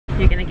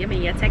You're gonna give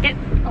me a ticket?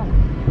 Oh.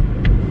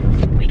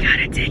 We got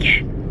a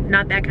ticket.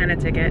 Not that kind of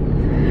ticket.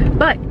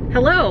 But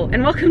hello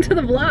and welcome to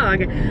the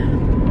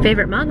vlog.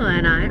 Favorite mama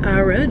and I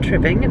are road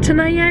tripping to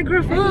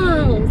Niagara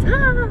Falls.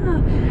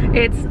 Ah.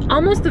 It's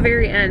almost the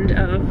very end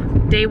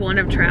of day one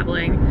of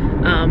traveling.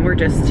 We're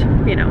just,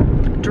 you know,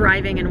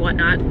 driving and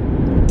whatnot.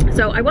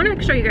 So I want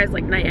to show you guys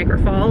like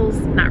Niagara Falls,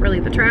 not really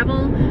the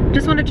travel.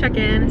 Just want to check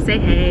in, say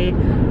hey.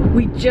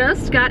 We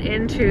just got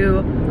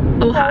into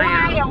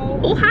Ohio.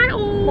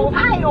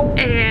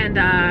 And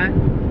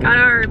got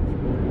our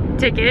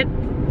ticket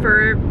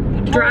for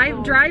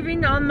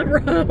driving on the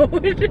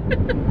road.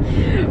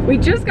 We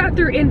just got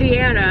through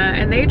Indiana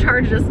and they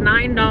charged us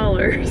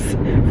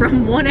 $9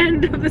 from one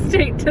end of the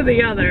state to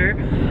the other.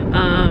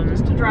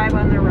 Just to drive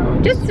on the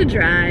road. Just to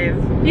drive,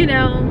 you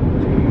know.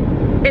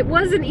 It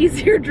was an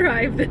easier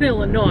drive than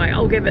Illinois,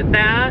 I'll give it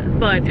that,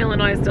 but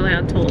Illinois still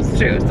had tolls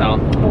too, so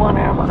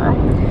whatever.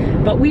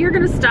 But we are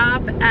gonna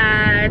stop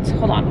at,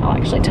 hold on, I'll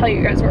actually tell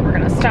you guys where we're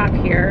gonna stop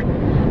here.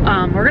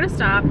 We're gonna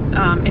stop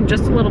in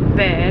just a little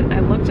bit.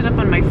 I looked it up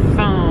on my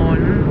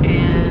phone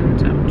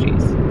and, oh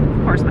geez,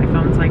 of course my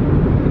phone's like,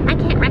 I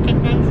can't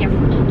recognize your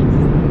face.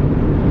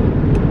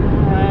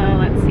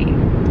 Let's see.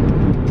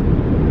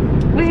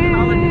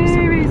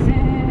 Where is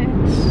it?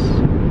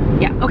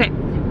 Yeah, okay.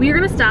 We are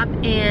gonna stop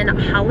in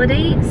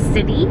Holiday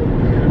City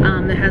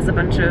that has a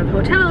bunch of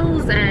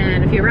hotels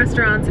and a few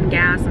restaurants and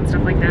gas and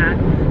stuff like that.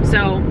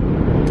 So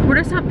we're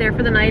gonna stop there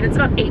for the night. It's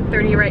about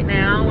 8:30 right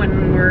now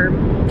and we're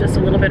just a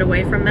little bit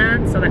away from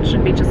that, so that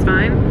should be just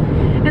fine.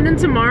 And then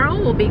tomorrow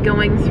we'll be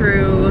going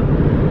through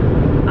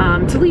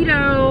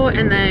Toledo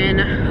and then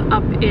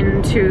up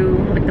into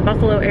like the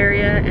Buffalo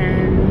area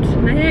and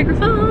Niagara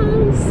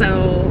Falls.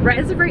 So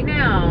as of right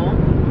now,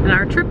 in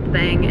our trip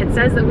thing, it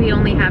says that we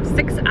only have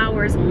 6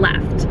 hours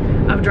left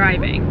of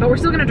driving, but we're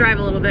still gonna drive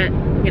a little bit,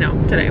 you know,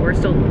 today. We're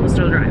still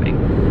driving.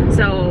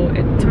 So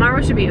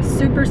tomorrow should be a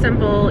super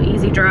simple,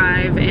 easy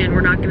drive, and we're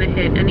not gonna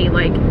hit any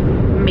like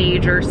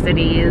major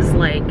cities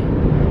like,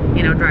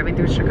 you know, driving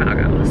through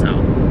Chicago.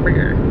 So we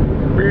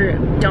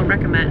don't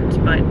recommend,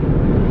 but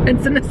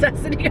it's a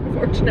necessity,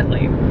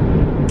 unfortunately.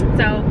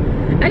 So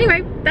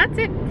anyway, that's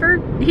it for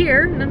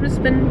here. I've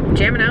just been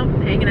jamming out,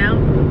 hanging out,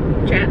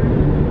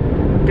 chatting,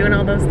 doing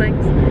all those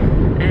things.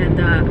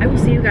 And I will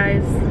see you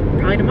guys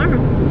probably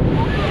tomorrow.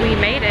 We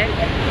made it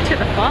to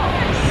the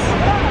falls.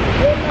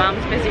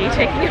 Mom's busy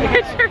taking a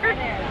picture.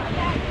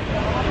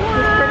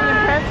 It's pretty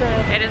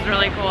impressive. It is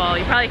really cool.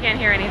 You probably can't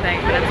hear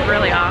anything, but it's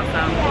really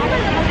awesome.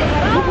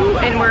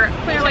 And we're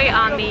clearly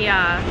on the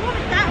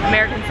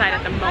American side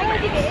at the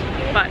moment,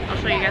 but I'll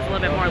show you guys a little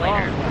bit more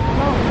later.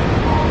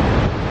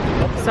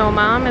 So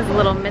Mom is a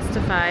little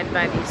mystified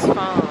by these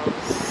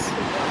falls.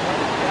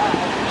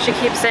 She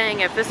keeps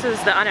saying if this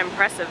is the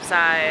unimpressive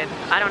side,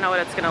 I don't know what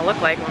it's gonna look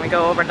like when we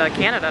go over to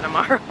Canada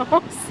tomorrow.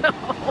 So,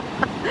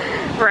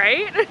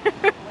 right?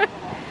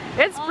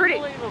 It's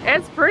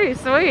pretty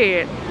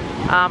sweet.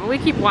 We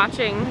keep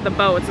watching the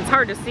boats. It's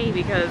hard to see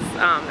because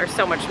there's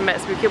so much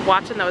mist. We keep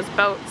watching those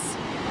boats,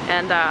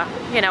 and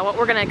you know what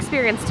we're gonna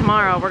experience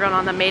tomorrow. We're going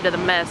on the Maid of the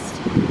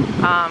Mist,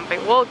 but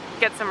we'll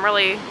get some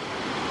really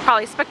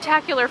probably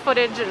spectacular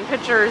footage and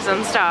pictures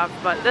and stuff.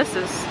 But this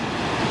is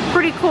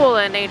pretty cool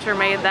that nature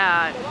made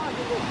that.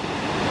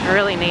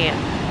 Really neat.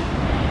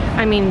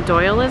 I mean,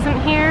 Doyle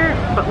isn't here,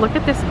 but look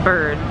at this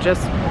bird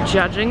just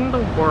judging the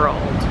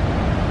world.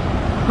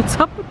 What's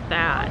up with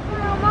that?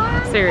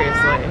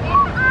 Seriously.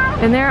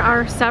 And there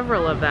are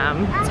several of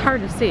them. It's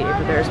hard to see,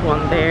 but there's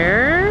one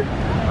there.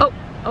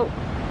 Oh,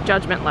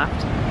 Judgment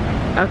left.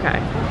 Okay.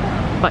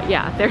 But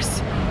yeah,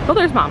 there's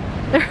Mom.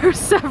 There are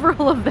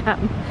several of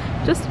them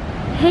just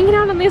hanging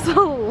out on these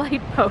little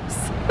light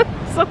posts.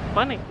 So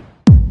funny.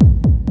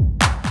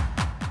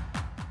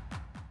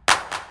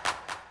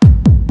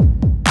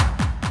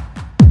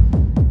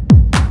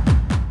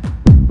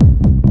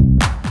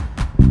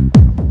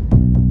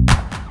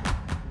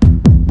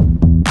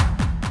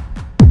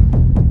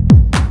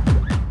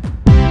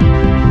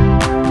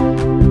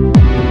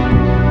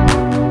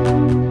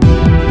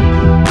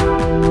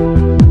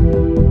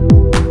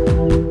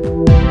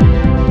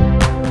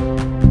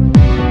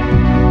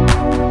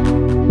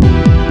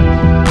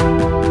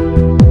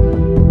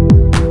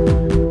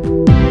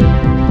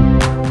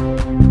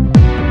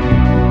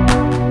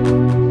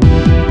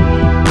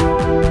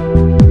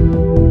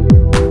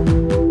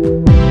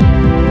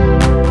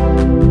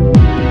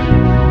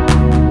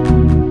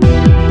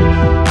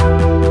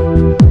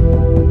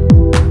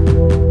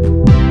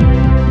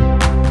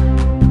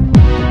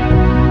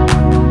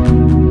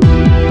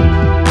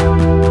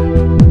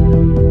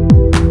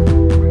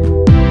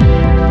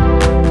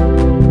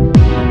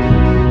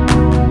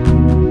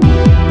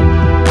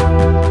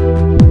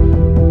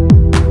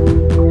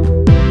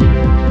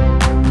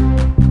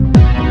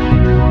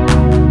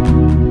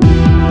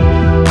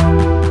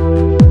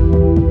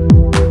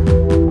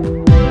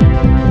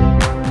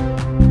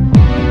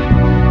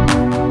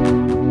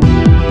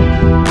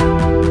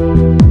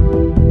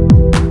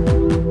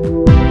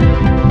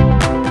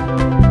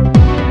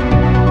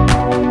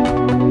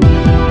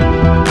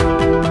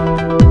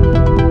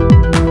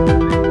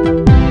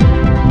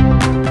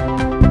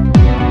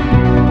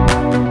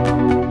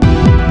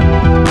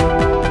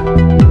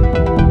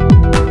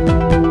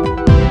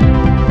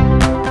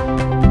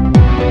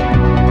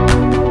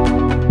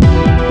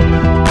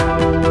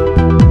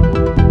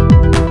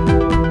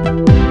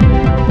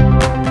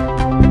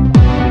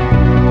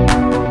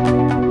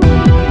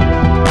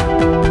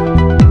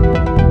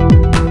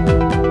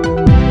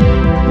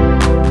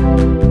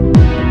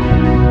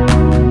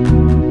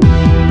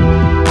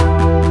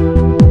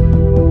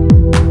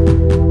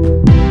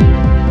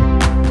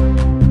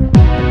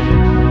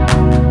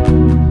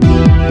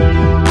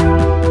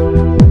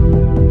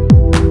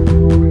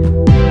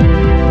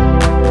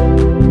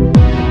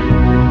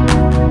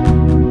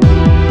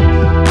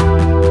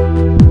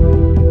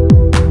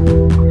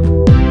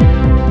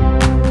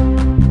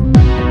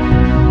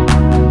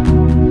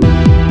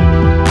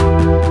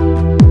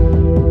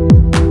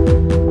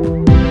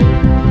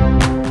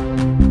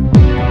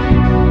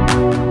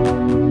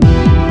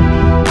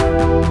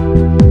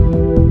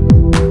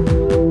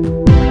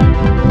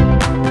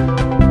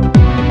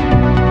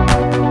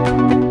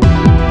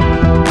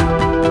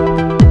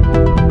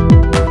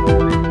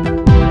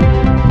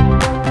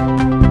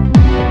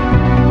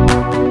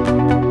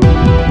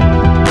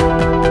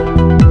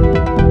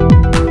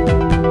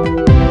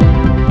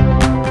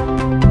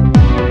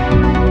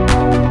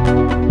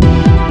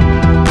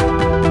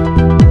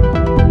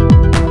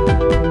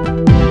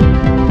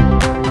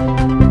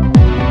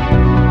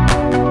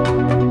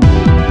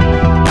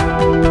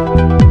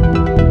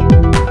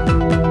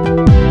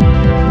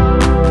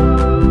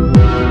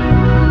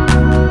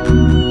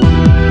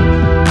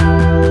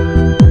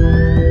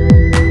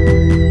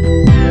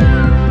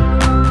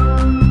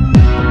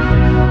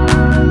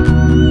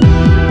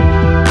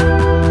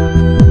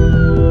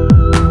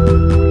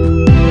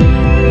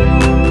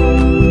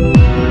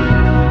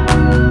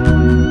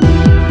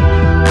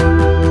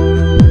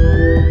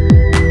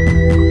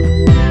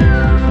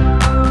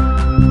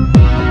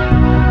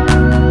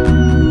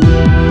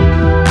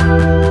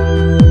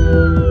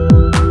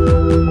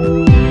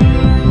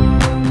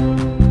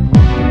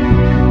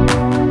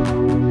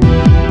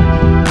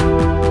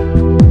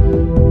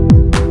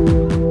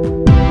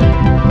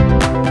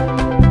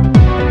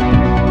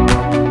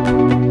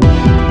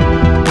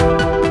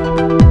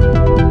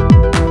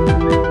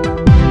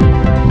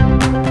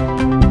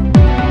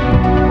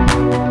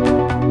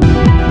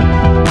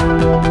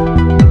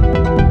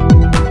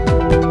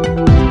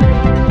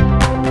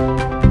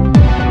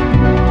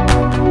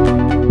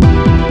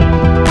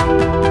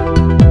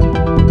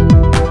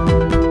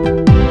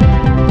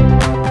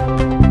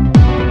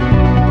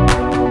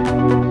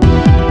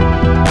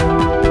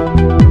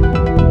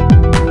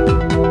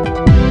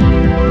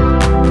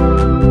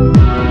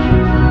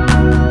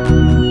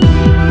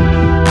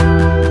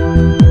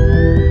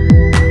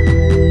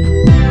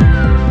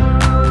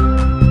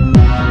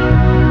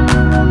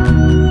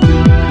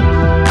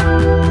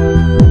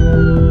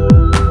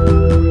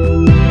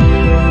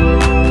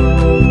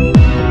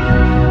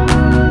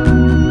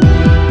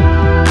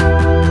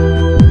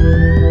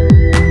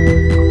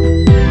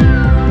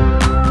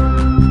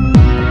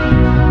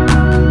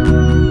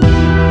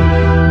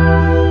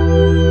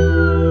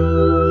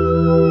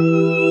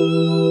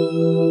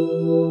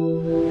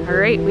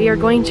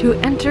 going to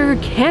enter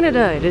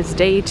Canada. It is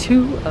day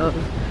 2 of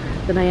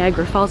the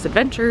Niagara Falls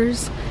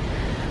adventures.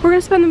 We're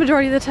gonna spend the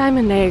majority of the time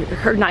in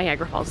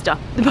Niagara Falls,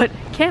 but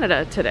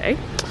Canada today.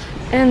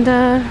 And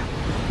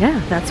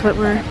yeah, that's what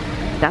we're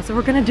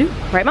gonna do,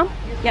 right, Mom?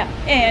 Yeah,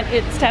 and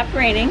it stopped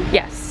raining.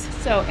 Yes.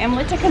 So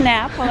Emily took a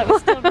nap while it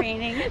was still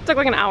raining. It took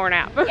like an hour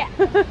nap. Yeah.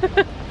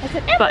 I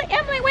said,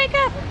 Emily, wake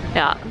up!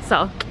 Yeah,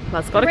 so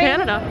let's go to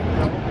Canada.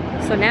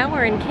 So now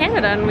we're in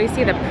Canada and we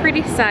see the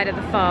pretty side of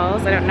the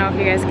falls. I don't know if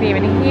you guys can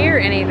even hear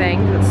anything,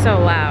 it's so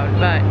loud,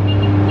 but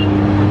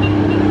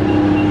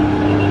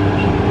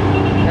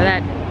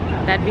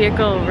that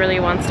vehicle really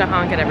wants to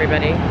honk at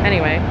everybody.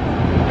 Anyway,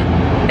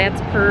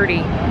 that's pretty.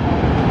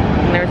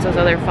 And there's those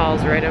other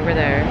falls right over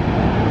there.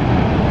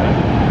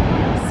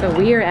 So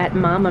we are at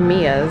Mamma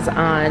Mia's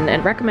on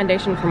a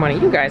recommendation from one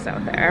of you guys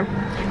out there.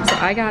 So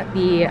I got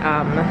the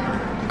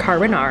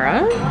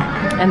carbonara,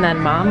 and then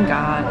Mom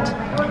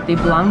got the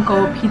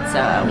Blanco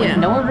pizza with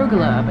no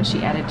arugula, but she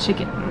added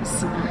chickens.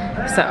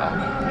 So,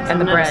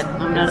 and the bread.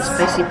 I'm not a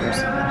spicy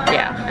person.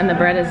 Yeah, and the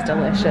bread is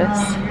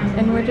delicious.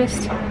 And we're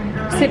just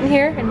sitting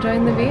here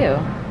enjoying the view.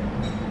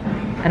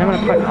 And I'm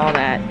gonna put all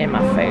that in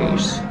my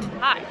face.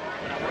 Hi.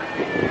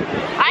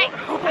 Hi.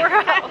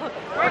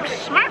 We're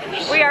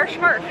Smurfs. We are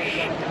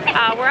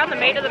Smurfs. We're on the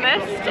Maid of the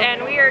Mist,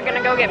 and we are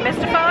gonna go get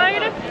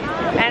mystified.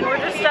 And we're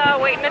just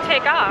waiting to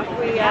take off.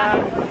 We're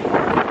gonna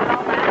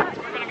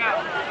go.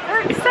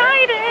 We're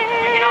excited.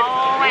 Get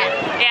all wet.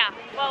 Yeah.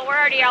 Well, we're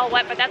already all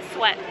wet, but that's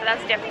sweat. But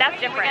that's different. That's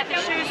different. We got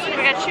the shoes. We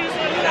got shoes.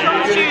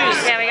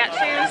 Shoes. Yeah, we got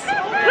shoes.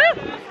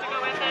 Woo!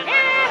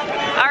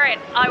 All right,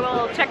 I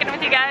will check in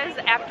with you guys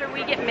after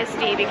we get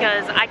misty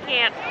because I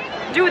can't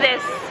do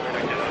this.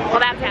 Well,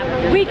 that's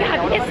happening. We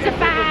got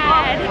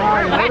mystified.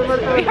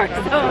 We are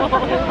so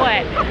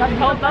wet. The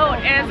whole boat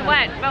is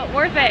wet, but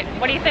worth it.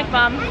 What do you think,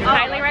 Mom?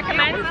 Highly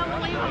recommend? It was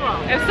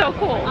unbelievable. It was so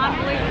cool.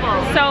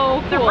 Unbelievable.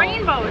 So cool. The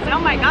rainbows. Oh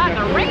my God,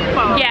 the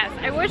rainbows. Yes,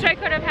 I wish I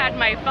could have had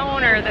my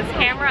phone or this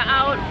camera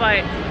out,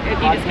 but you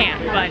just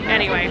can't. But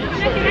anyway,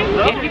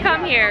 if you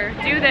come here,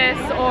 do this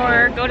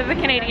or go to the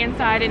Canadian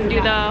side and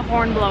do the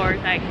horn blower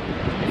thing.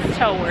 It's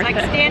so worth it.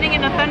 Like standing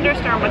in a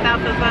thunderstorm without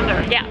the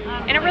thunder. Yeah,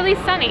 and a really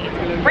sunny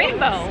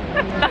rainbow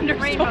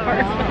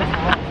thunderstorm.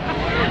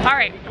 All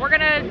right, we're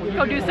gonna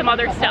go do some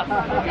other stuff.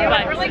 It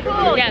was really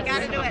cool. Yes, you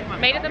gotta do it.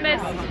 Maid of the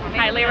Mist,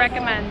 highly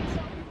recommend.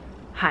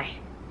 Hi,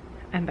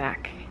 I'm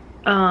back.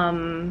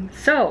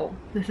 So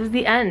this is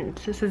the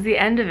end. This is the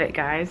end of it,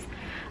 guys.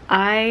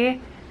 I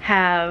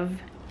have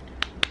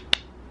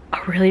a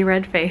really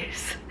red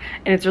face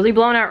and it's really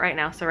blown out right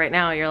now. So right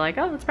now you're like,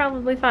 oh, it's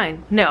probably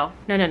fine. No.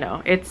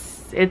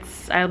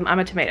 I'm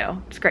a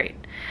tomato. It's great.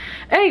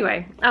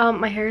 Anyway,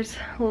 my hair's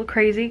a little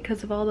crazy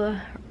because of all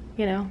the,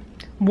 you know,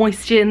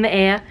 moisture in the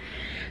air.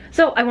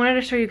 So I wanted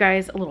to show you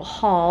guys a little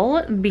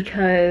haul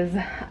because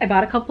I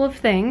bought a couple of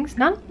things,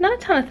 not a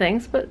ton of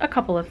things, but a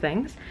couple of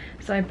things.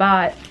 So I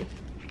bought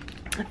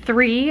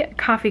 3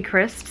 coffee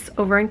crisps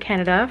over in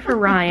Canada for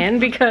Ryan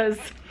because,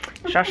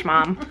 shush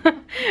Mom,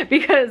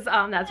 because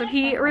that's what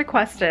he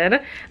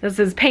requested. This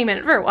is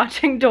payment for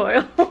watching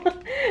Doyle.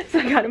 So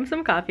I got him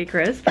some coffee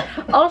crisps.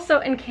 Also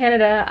in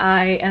Canada,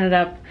 I ended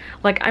up,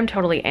 like, I'm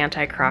totally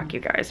anti-croc,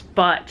 you guys,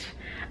 but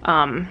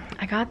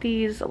I got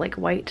these like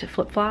white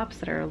flip-flops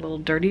that are a little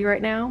dirty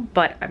right now,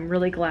 but I'm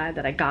really glad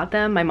that I got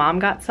them. My mom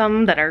got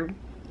some that are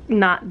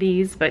not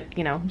these, but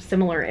you know,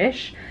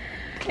 similar-ish.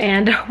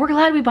 And we're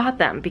glad we bought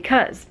them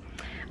because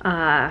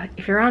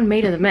if you're on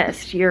Maid of the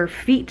Mist, your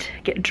feet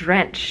get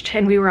drenched,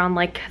 and we were on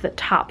like the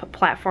top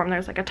platform.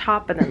 There's like a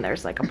top and then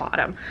there's like a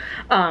bottom.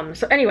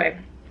 So anyway,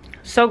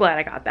 so glad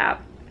I got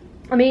that.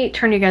 Let me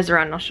turn you guys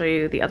around and I'll show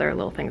you the other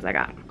little things I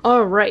got.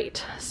 All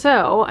right,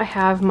 so I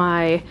have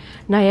my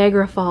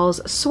Niagara Falls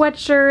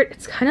sweatshirt.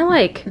 It's kind of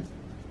like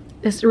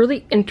this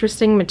really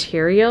interesting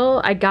material.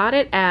 I got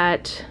it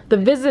at the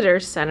visitor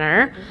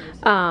center.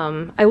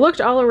 I looked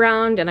all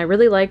around and I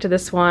really liked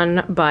this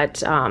one,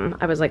 but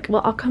I was like,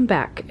 well, I'll come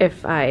back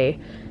if I,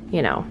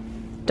 you know,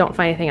 don't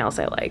find anything else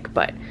I like.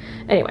 But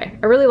anyway,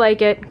 I really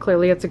like it.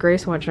 Clearly it's a gray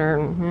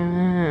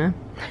sweatshirt.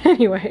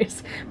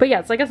 Anyways, but yeah,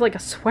 it's like a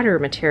sweater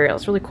material.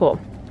 It's really cool.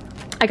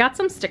 I got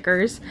some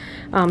stickers.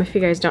 If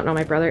you guys don't know,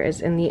 my brother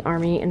is in the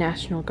Army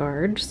National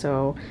Guard,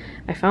 so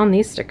I found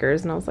these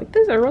stickers and I was like,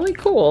 these are really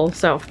cool.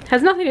 So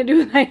has nothing to do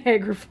with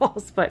Niagara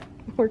Falls, but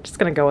we're just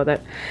gonna go with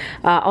it.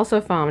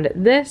 Also found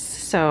this,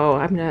 so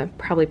I'm gonna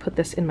probably put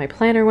this in my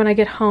planner when I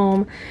get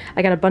home.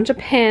 I got a bunch of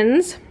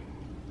pins.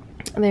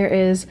 There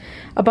is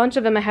a bunch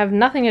of them that have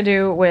nothing to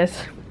do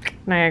with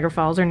Niagara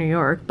Falls or New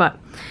York, but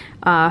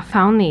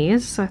found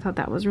these, so I thought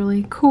that was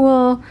really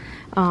cool.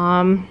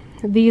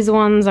 These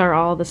ones are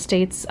all the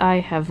states I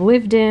have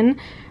lived in,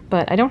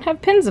 but I don't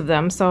have pins of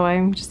them, so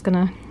I'm just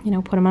gonna, you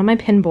know, put them on my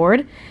pin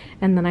board.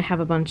 And then I have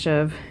a bunch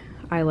of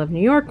I Love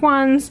New York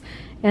ones.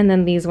 And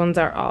then these ones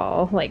are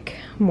all like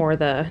more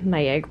the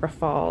Niagara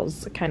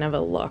Falls kind of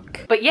a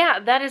look. But yeah,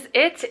 that is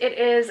it. It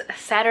is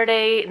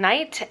Saturday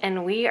night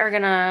and we are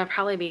gonna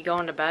probably be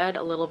going to bed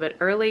a little bit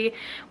early.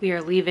 We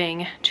are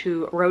leaving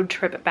to road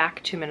trip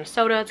back to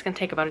Minnesota. It's gonna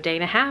take about a day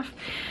and a half.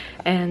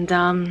 And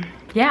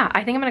yeah,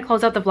 I think I'm gonna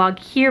close out the vlog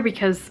here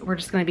because we're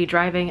just gonna be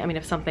driving. I mean,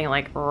 if something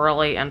like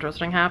really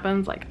interesting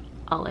happens, like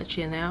I'll let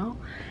you know.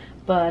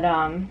 But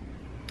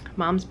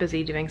Mom's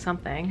busy doing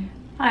something.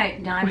 Hi,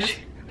 no, I'm just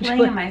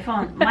playing on my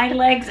phone. My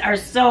legs are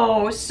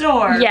so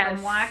sore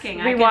from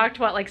walking. We walked,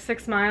 what, like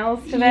 6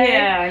 miles today?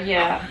 Yeah,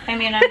 yeah. I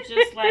mean, I'm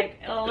just like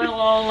a little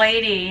old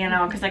lady, you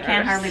know, because I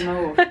can't hardly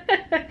move.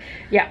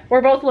 Yeah,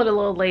 we're both little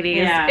old ladies.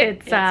 Yeah,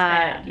 it's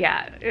bad.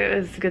 yeah, it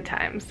was good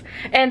times.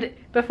 And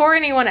before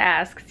anyone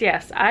asks,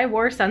 yes, I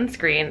wore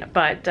sunscreen,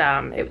 but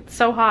it was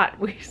so hot,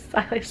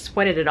 I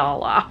sweated it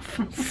all off.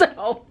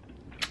 So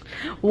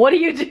what do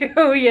you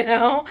do, you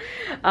know?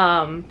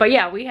 But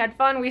yeah, we had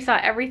fun. We saw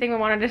everything we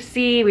wanted to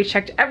see. We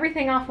checked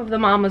everything off of the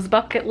Mama's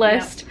bucket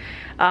list.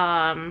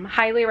 Yep.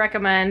 Highly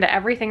recommend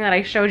everything that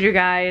I showed you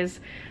guys.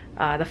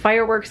 The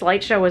fireworks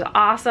light show was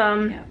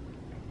awesome. Yep.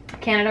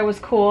 Canada was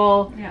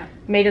cool. Yeah.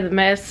 Made of the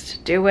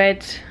Mist, do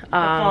it. The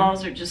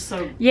falls are just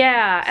so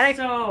and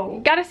so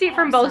you gotta see it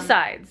from both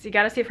sides. You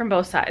gotta see it from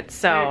both sides.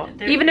 So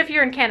even if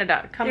you're in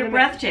Canada, come to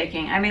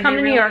breathtaking. I mean, come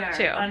to really New York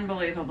too.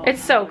 Unbelievable.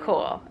 It's so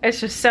cool. It's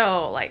just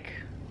so like,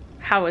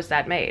 how was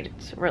that made?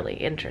 It's really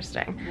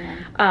interesting.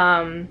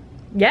 Yeah.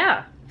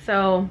 Yeah.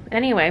 So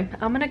anyway,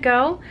 I'm gonna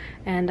go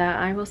and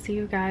I will see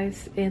you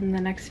guys in the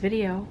next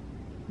video.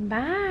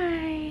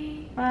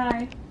 Bye.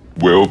 Bye.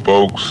 Well,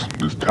 folks,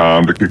 it's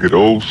time to kick it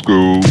old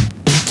school.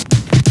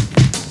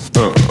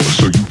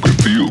 So you can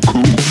feel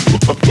cool.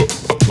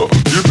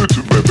 Give it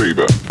to me,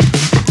 baby.